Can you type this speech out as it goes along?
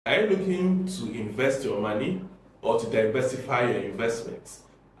Are you looking to invest your money or to diversify your investments?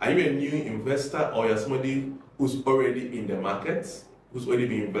 Are you a new investor or you're somebody who's already in the market, who's already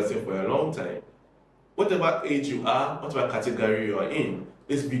been investing for a long time? Whatever age you are, whatever category you are in,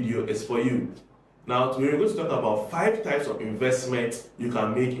 this video is for you. Now, today we're going to talk about 5 types of investments you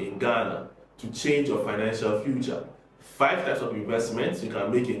can make in Ghana to change your financial future. 5 types of investments you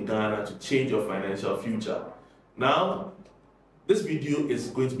can make in Ghana to change your financial future. Now, this video is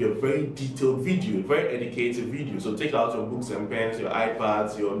going to be a very detailed video, very educative video. So take out your books and pens, your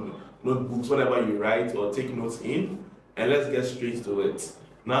iPads, your notebooks, whatever you write or take notes in, and let's get straight to it.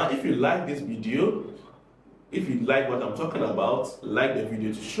 Now, if you like this video, if you like what I'm talking about, like the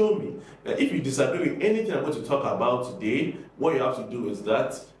video to show me. Now, if you disagree with anything I'm going to talk about today, what you have to do is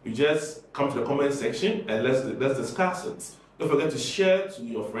that you just come to the comment section and let's discuss it. Don't forget to share to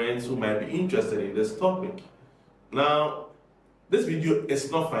your friends who might be interested in this topic. Now, this video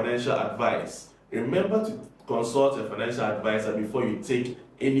is not financial advice. Remember to consult a financial advisor before you take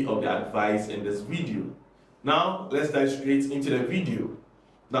any of the advice in this video. Now, let's dive straight into the video.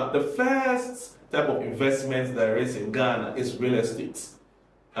 Now, the first type of investment there is in Ghana is real estate.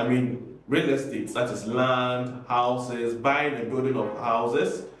 I mean, real estate, that is land, houses, buying and building of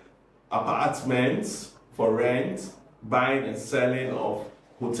houses, apartments for rent, buying and selling of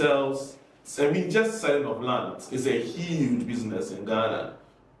hotels. I mean, just selling of land is a huge business in Ghana.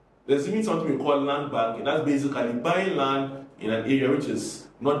 There's even something we call land banking. That's basically buying land in an area which is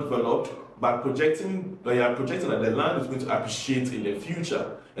not developed, but you are projecting that the land is going to appreciate in the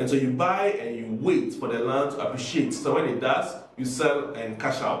future. And so you buy and you wait for the land to appreciate. So when it does, you sell and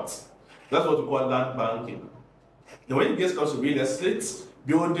cash out. That's what we call land banking. Now when it comes to real estate,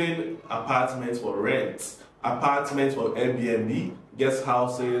 building apartments for rent, apartments for Airbnb, guest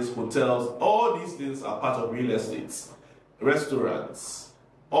houses, hotels, all these things are part of real estate. Restaurants,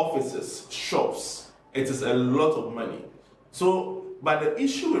 offices, shops, it is a lot of money. So, but the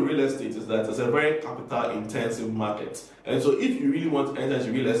issue with real estate is that it's a very capital intensive market. And so if you really want to enter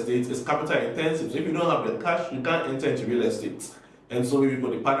into real estate, it's capital intensive. So if you don't have the cash, you can't enter into real estate. And so maybe you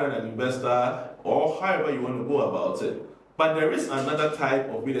could partner an investor or however you want to go about it. But there is another type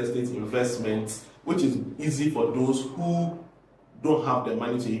of real estate investment which is easy for those who don't have the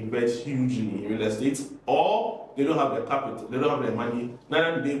money to invest hugely in real estate, or they don't have the capital, they don't have the money,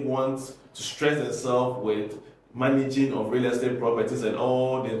 neither do they want to stress themselves with managing of real estate properties and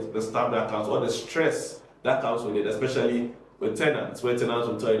all the stuff that comes, all the stress that comes with it, especially with tenants, where tenants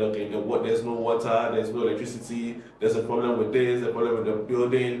will tell you, okay, there's no water, there's no electricity, there's a problem with this, a problem with the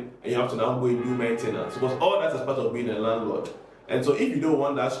building, and you have to now go and do maintenance, because all that is part of being a landlord. And so if you don't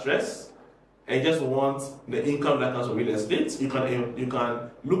want that stress, and just want the income that comes from real estate, you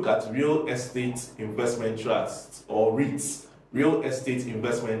can look at real estate investment trusts or REITs, real estate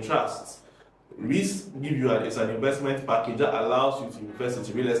investment trusts. REITs give you it's an investment package that allows you to invest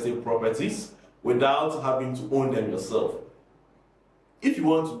into real estate properties without having to own them yourself. If you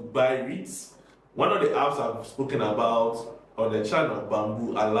want to buy REITs, one of the apps I've spoken about on the channel,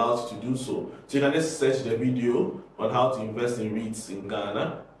 Bamboo, allows you to do so. So you can just search the video on how to invest in REITs in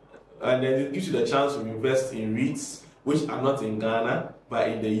Ghana. And then it gives you the chance to invest in REITs which are not in Ghana but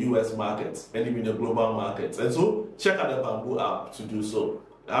in the US market and even the global markets. And so check out the Bamboo app to do so.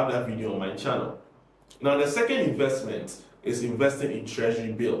 I have that video on my channel. Now the second investment is investing in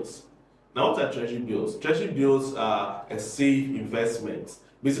Treasury Bills. Now what are Treasury Bills? Treasury Bills are a safe investment.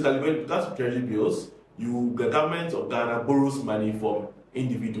 Basically when it comes to Treasury Bills, the government of Ghana borrows money from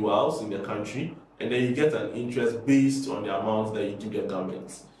individuals in the country and then you get an interest based on the amount that you give the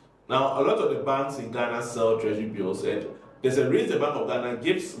government. Now, a lot of the banks in Ghana sell Treasury Bills, and there's a rate the Bank of Ghana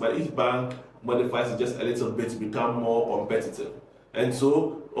gives, but each bank modifies it just a little bit to become more competitive. And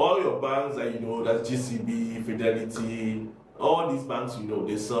so, all your banks that you know, that's GCB, Fidelity, all these banks you know,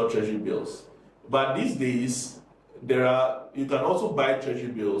 they sell Treasury Bills. But these days, you can also buy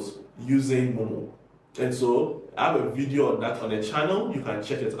Treasury Bills using Momo. And so, I have a video on that on the channel. You can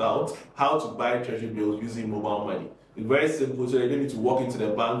check it out, how to buy Treasury Bills using mobile money. It's very simple, so you don't need to walk into the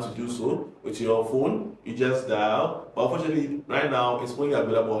bank to do so with your phone. You just dial. But unfortunately, right now, it's only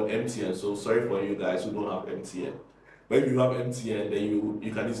available on MTN, so sorry for you guys who don't have MTN. But if you have MTN, then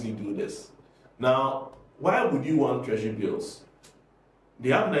you can easily do this. Now, why would you want Treasury Bills? They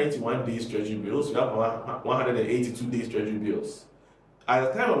have 91 days Treasury Bills. You have 182 days Treasury Bills. At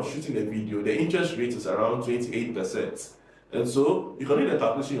the time I'm shooting the video, the interest rate is around 28%. And so, you can do the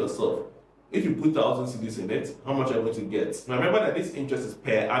calculation yourself. If you put 1,000 cedis in it, how much are you going to get? Now remember that this interest is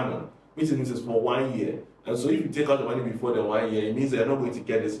per annum, which means it's for 1 year. And so if you take out the money before the 1 year, it means that you're not going to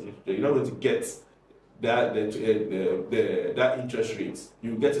get this interest. You're not going to get that interest rate.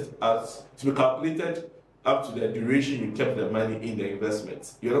 You get it as to be calculated up to the duration you kept the money in the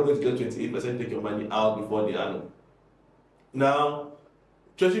investment. You're not going to get 28% take your money out before the annum. Now,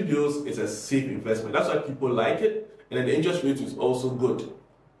 Treasury bills is a safe investment. That's why people like it, and then the interest rate is also good.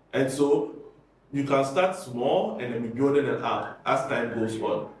 And so you can start small and then be building it up as time goes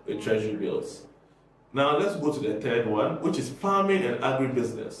on with Treasury bills. Now let's go to the third one, which is farming and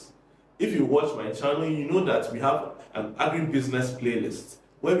agribusiness. If you watch my channel, you know that we have an agribusiness playlist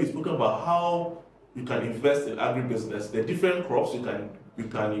where we spoke about how you can invest in agribusiness, the different crops you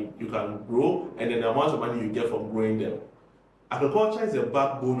can grow, and then the amount of money you get from growing them. Agriculture is the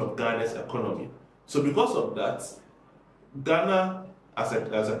backbone of Ghana's economy. So because of that, Ghana as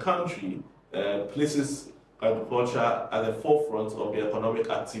a country places agriculture at the forefront of the economic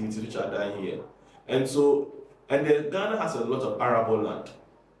activities which are done here. And then Ghana has a lot of arable land.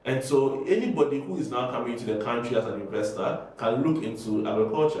 And so anybody who is now coming to the country as an investor can look into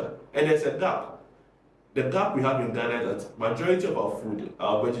agriculture. And there's a gap. The gap we have in Ghana is that majority of our food,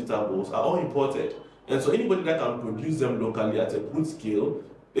 our vegetables, are all imported. And so anybody that can produce them locally at a good scale,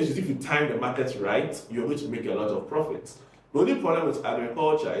 if you time the market right, you're going to make a lot of profits. The only problem with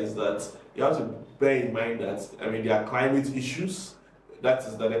agriculture is that you have to bear in mind that, there are climate issues. That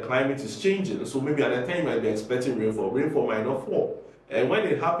is that the climate is changing. So maybe at the time you might be expecting rainfall. Rainfall might not fall. And when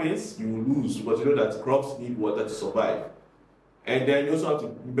it happens, you lose because you know that crops need water to survive. And then you also have to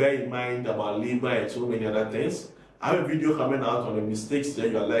bear in mind about labor and so many other things. I have a video coming out on the mistakes that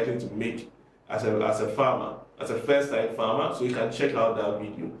you are likely to make as a farmer, as a first-time farmer, so you can check out that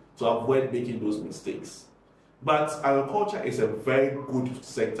video to avoid making those mistakes. But agriculture is a very good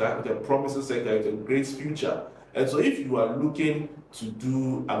sector, it's a promising sector, it's a great future. And so if you are looking to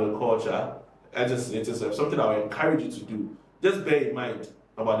do agriculture, it is something I will encourage you to do. Just bear in mind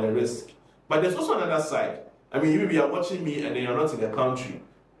about the risk. But there's also another side. You are watching me and then you're not in the country,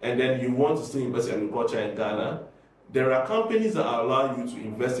 and then you want to still invest in agriculture in Ghana. There are companies that allow you to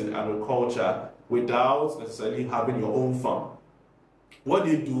invest in agriculture without necessarily having your own farm. What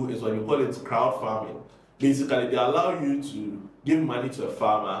they do is what you call it crowd farming. Basically, they allow you to give money to a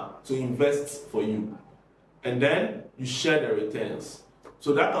farmer to invest for you, and then you share the returns.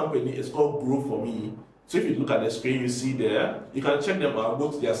 So that company is called Grow For Me. So if you look at the screen you see there, you can check them out, go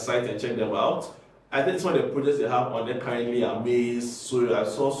to their site and check them out. I think some of the projects they have on there currently are maize, soya, I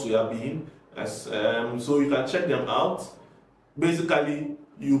saw soybean. So you can check them out. Basically,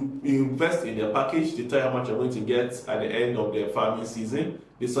 you invest in their package, they tell you how much you're going to get at the end of the farming season.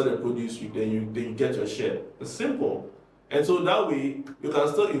 They sell the produce, then you get your share. It's simple. And so that way, you can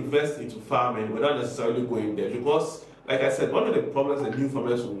still invest into farming without necessarily going there. Because, like I said, one of the problems that new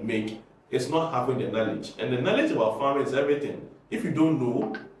farmers will make is not having the knowledge. And the knowledge about farming is everything. If you don't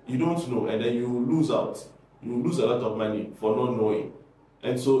know, you don't know, and then you lose out. You lose a lot of money for not knowing.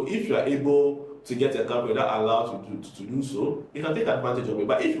 And so if you are able to get a company that allows you to do so, you can take advantage of it.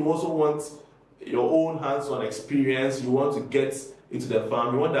 But if you also want your own hands-on experience, you want to get into the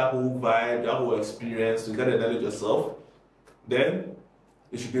farm, you want that whole vibe, that whole experience, to get the knowledge yourself, then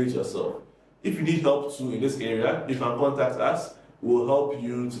you should do it yourself. If you need help too in this area, you can contact us. We'll help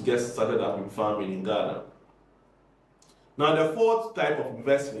you to get started up in farming in Ghana. Now, the fourth type of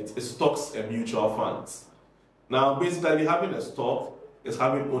investment is stocks and mutual funds. Now, basically, having a stock is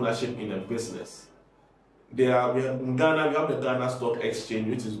having ownership in a business. In Ghana, we have the Ghana Stock Exchange,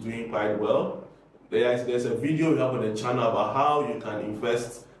 which is doing quite well. There's a video we have on the channel about how you can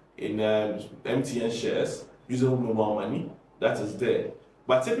invest in MTN shares using mobile money. That is there.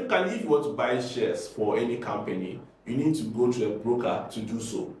 But typically, if you want to buy shares for any company, you need to go to a broker to do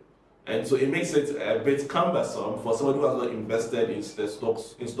so. And so it makes it a bit cumbersome for somebody who has not invested in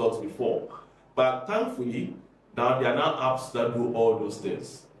stocks before. But thankfully, now there are now apps that do all those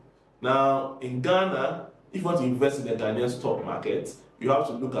things. Now, in Ghana, if you want to invest in the Ghanaian stock market, you have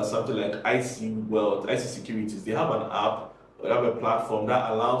to look at something like IC Securities. They have an app, they have a platform that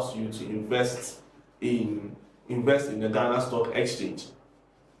allows you to invest in the Ghana Stock Exchange.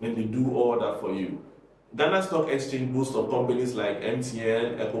 And they do all that for you. Ghana Stock Exchange boasts of companies like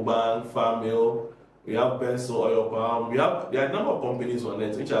MTN, EcoBank, Farmil, we have Benso, Oil Palm. There are a number of companies on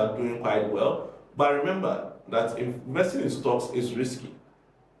it which are doing quite well. But remember that investing in stocks is risky.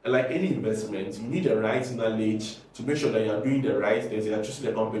 Like any investment, you need the right knowledge to make sure that you are doing the right things, you are choosing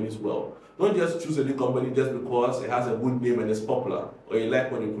the companies well. Don't just choose any company just because it has a good name and it's popular, or you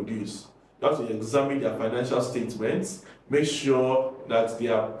like what they produce. You have to examine their financial statements, make sure that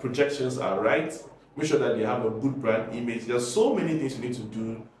their projections are right, make sure that they have a good brand image. There's so many things you need to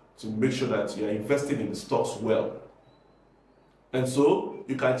do to make sure that you are investing in the stocks well. And so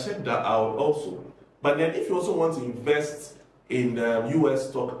you can check that out also. But then if you also want to invest in US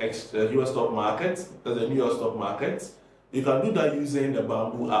stock market, there's a New York stock market, you can do that using the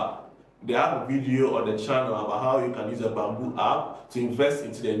Bamboo app. They have a video on the channel about how you can use a Bamboo app to invest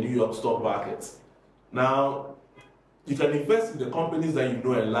into the New York stock market. Now, you can invest in the companies that you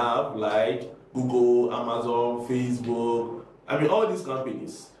know and love, like Google, Amazon, Facebook. I mean, all these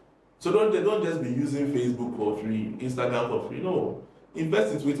companies. So don't just be using Facebook for free, Instagram for free. No,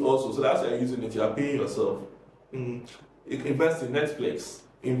 invest into it also. So that's why you're using it. You are paying yourself. Invest in Netflix.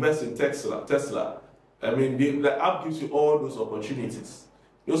 Invest in Tesla. I mean, the app gives you all those opportunities.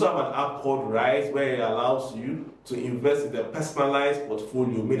 You also have an app called REITs where it allows you to invest in a personalized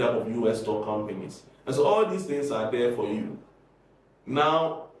portfolio made up of US stock companies. And so all these things are there for you.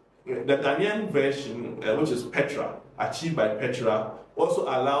 Now, the Ghanaian version, which is Petra, achieved by Petra, also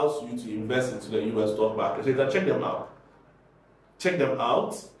allows you to invest into the US stock market. So you can check them out. Check them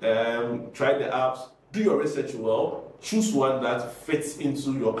out, try the apps, do your research well, choose one that fits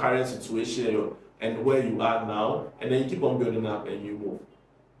into your current situation and where you are now, and then you keep on building up and you move.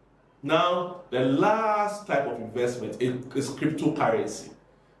 Now, the last type of investment is cryptocurrency.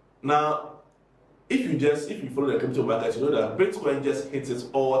 Now, if you follow the crypto market, you know that Bitcoin just hit its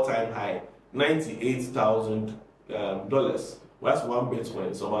all-time high, $98,000. Well, that's one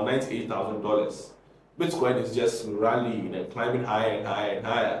Bitcoin, so about $98,000. Bitcoin is just rallying and climbing higher and higher and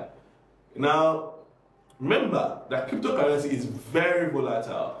higher. Now, remember that cryptocurrency is very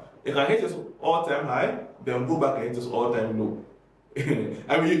volatile. It can hit its all-time high, then go back and hit its all-time low.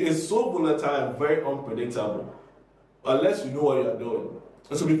 I mean, it's so volatile and very unpredictable, unless you know what you're doing.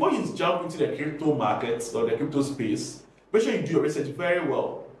 And so before you jump into the crypto markets or the crypto space, make sure you do your research very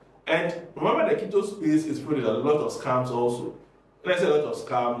well. And remember, the crypto space is filled with a lot of scams also. When I say a lot of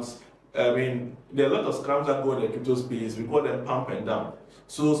scams, I mean, there are a lot of scams that go in the crypto space. We call them pump and dump.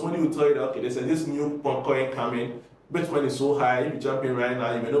 So somebody will tell you that, okay, there's this new coin coming, Bitcoin is so high, if you jump in right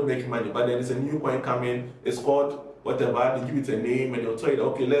now, you may not make money, but then there's a new coin coming, it's called whatever, they give it a name, and they'll tell you that,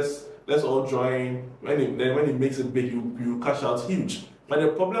 okay, let's all join. When it makes it big, you cash out huge. But the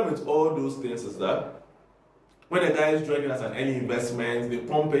problem with all those things is that when the guys join as an early investment, they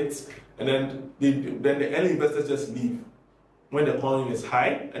pump it, and then the early investors just leave when the coin is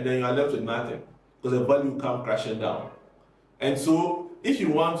high, and then you are left with nothing because the value will come crashing down. And so, if you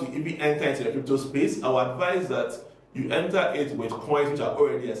want to even enter into the crypto space, I would advise that you enter it with coins which are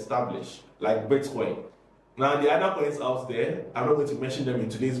already established, like Bitcoin. Now, the other coins out there, I'm not going to mention them in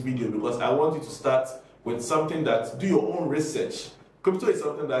today's video because I want you to start with something that do your own research. Crypto is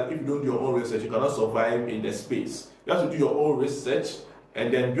something that if you don't do your own research, you cannot survive in the space. You have to do your own research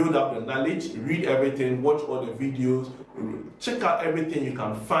and then build up the knowledge, read everything, watch all the videos, check out everything you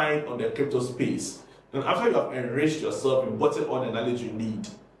can find on the crypto space. And after you have enriched yourself and gotten all the knowledge you need,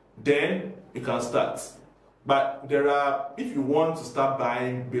 then you can start. But if you want to start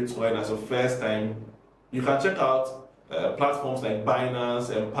buying Bitcoin as your first time, you can check out platforms like Binance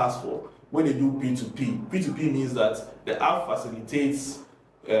and Paxful when they do P2P. P2P means that the app facilitates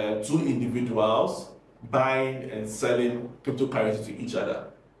two individuals buying and selling cryptocurrency to each other.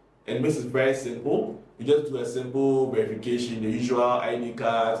 And it makes it very simple. You just do a simple verification, the usual ID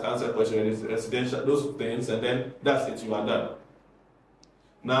cards, answer questions, residential, those things, and then that's it, you are done.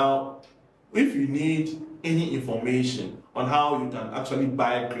 Now, if you need any information on how you can actually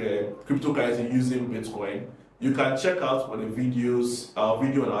buy cryptocurrency using Bitcoin, you can check out for the videos, our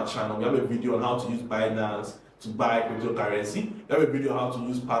video on our channel. We have a video on how to use Binance to buy cryptocurrency. We have a video on how to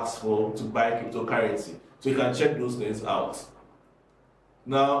use Paxful to buy cryptocurrency. So you can check those things out.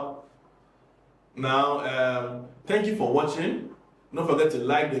 Now, thank you for watching. Don't forget to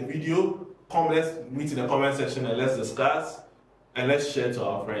like the video. Let's meet in the comment section and let's discuss and let's share to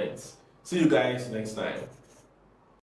our friends. See you guys next time.